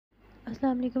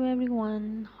Assalamu alaikum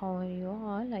everyone, how are you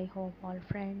all? I hope all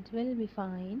friends will be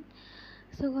fine.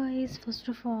 So guys, first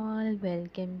of all,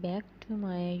 welcome back to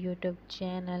my YouTube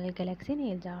channel Galaxy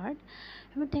Nails Art.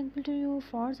 I'm thankful to you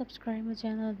for subscribing my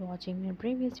channel, watching my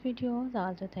previous videos.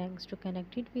 Also thanks to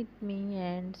connected with me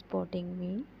and supporting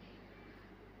me.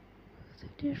 So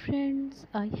dear friends,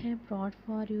 I have brought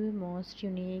for you most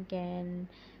unique and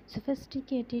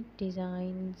sophisticated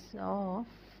designs of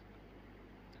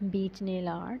beach nail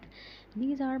art.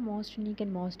 These are most unique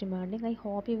and most demanding. I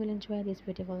hope you will enjoy these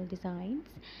beautiful designs.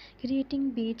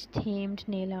 Creating beach themed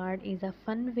nail art is a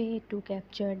fun way to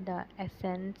capture the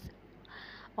essence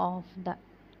of the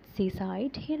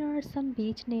seaside. Here are some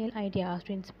beach nail ideas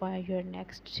to inspire your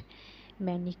next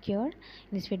manicure.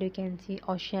 In this video you can see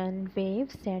ocean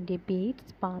waves, sandy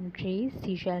beaches, palm trees,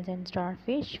 seashells and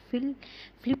starfish,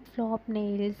 flip-flop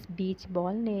nails, beach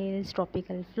ball nails,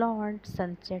 tropical flowers,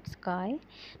 sunset sky,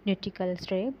 nautical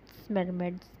strips,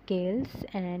 mermaid scales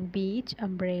and beach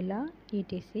umbrella,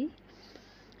 etc.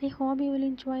 I hope you will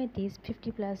enjoy these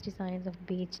 50 plus designs of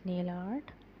beach nail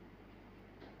art.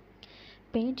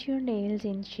 Paint your nails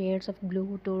in shades of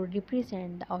blue to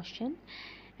represent the ocean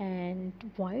and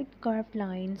white curved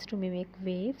lines to mimic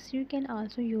waves. You can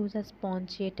also use a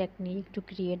sponge technique to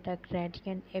create a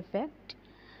gradient effect.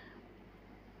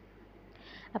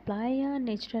 Apply a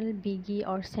natural biggie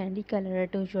or sandy color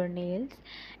to your nails.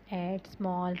 Add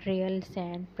small real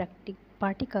sand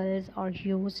particles or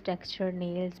use textured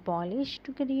nails polish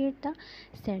to create the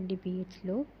sandy beach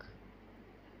look.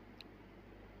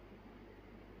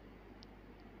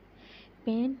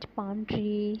 Paint palm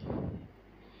tree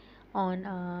on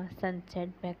a sunset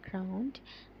background.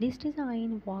 This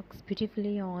design works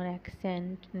beautifully on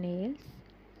accent nails.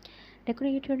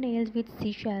 Decorate your nails with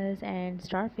seashells and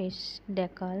starfish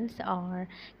decals or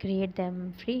create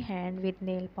them freehand with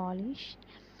nail polish.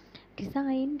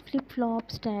 Design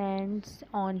flip-flop stands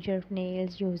on your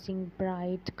nails using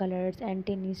bright colors and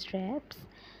tiny straps.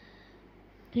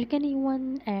 You can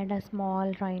even add a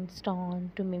small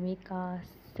rhinestone to mimic a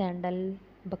sandal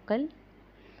buckle.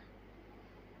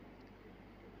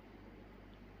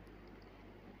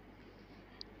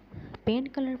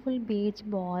 Paint colorful beach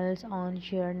balls on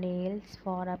your nails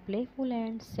for a playful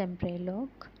and sempre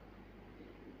look.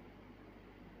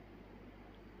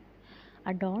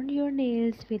 Adorn your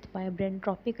nails with vibrant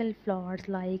tropical flowers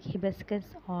like hibiscus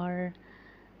or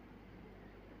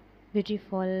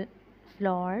beautiful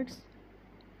flowers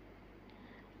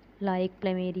like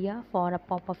plumeria for a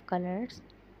pop of colors.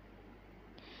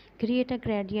 Create a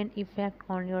gradient effect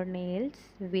on your nails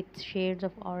with shades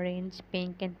of orange,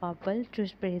 pink and purple to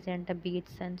present a beach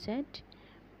sunset.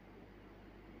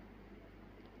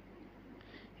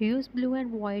 Use blue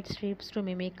and white strips to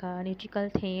mimic a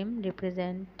nautical theme,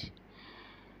 reminiscent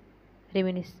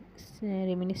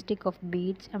of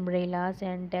beach umbrellas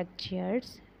and deck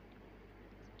chairs.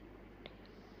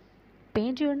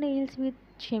 Paint your nails with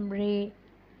shimmery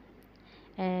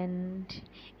and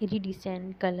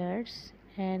iridescent colors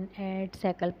and add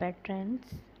circle patterns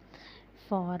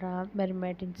for a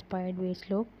mermaid inspired beach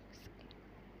look.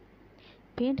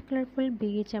 Paint colorful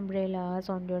beach umbrellas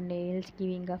on your nails,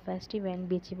 giving a festive and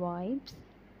beachy vibes.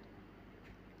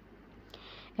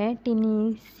 Add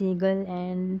tiny seagull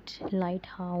and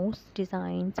lighthouse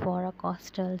designs for a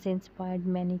coastal inspired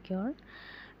manicure.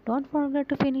 Don't forget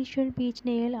to finish your beach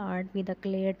nail art with a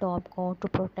clear top coat to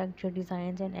protect your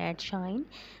designs and add shine.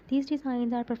 These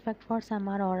designs are perfect for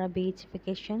summer or a beach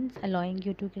vacations, allowing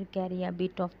you to carry a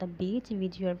bit of the beach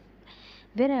with you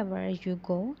wherever you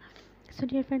go. So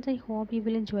dear friends, I hope you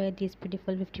will enjoy these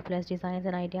beautiful 50 plus designs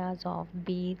and ideas of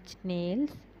beach nails.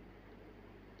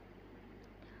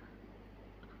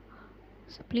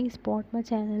 So please support my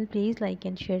channel, please like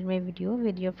and share my video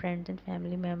with your friends and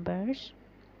family members.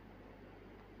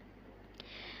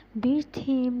 Beach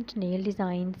themed nail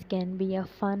designs can be a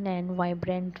fun and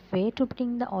vibrant way to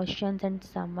bring the oceans and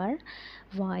summer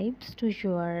vibes to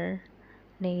your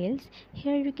nails.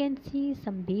 Here you can see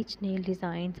some beach nail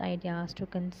designs ideas to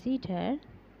consider.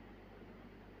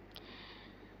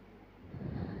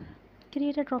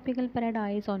 Create a tropical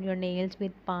paradise on your nails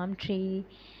with palm tree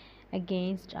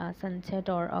against a sunset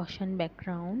or ocean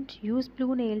background. Use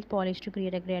blue nail polish to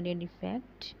create a gradient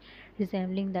effect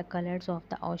resembling the colors of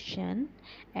the ocean.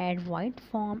 Add white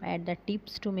foam at the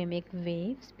tips to mimic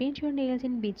waves. Paint your nails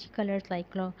in beachy colors like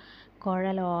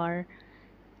coral or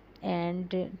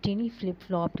and teeny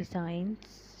flip-flop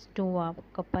designs to a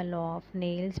couple of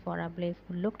nails for a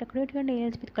playful look. Decorate your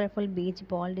nails with colorful beach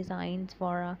ball designs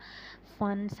for a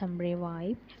fun summery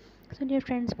vibe. So dear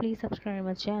friends, please subscribe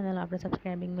my channel. After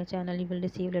subscribing my channel, you will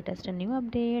receive latest and new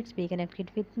updates. Be connected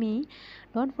with me.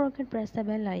 Don't forget press the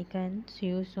bell icon. See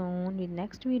you soon with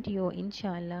next video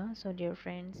inshallah. So dear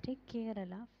friends, take care.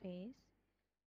 Allah Hafiz.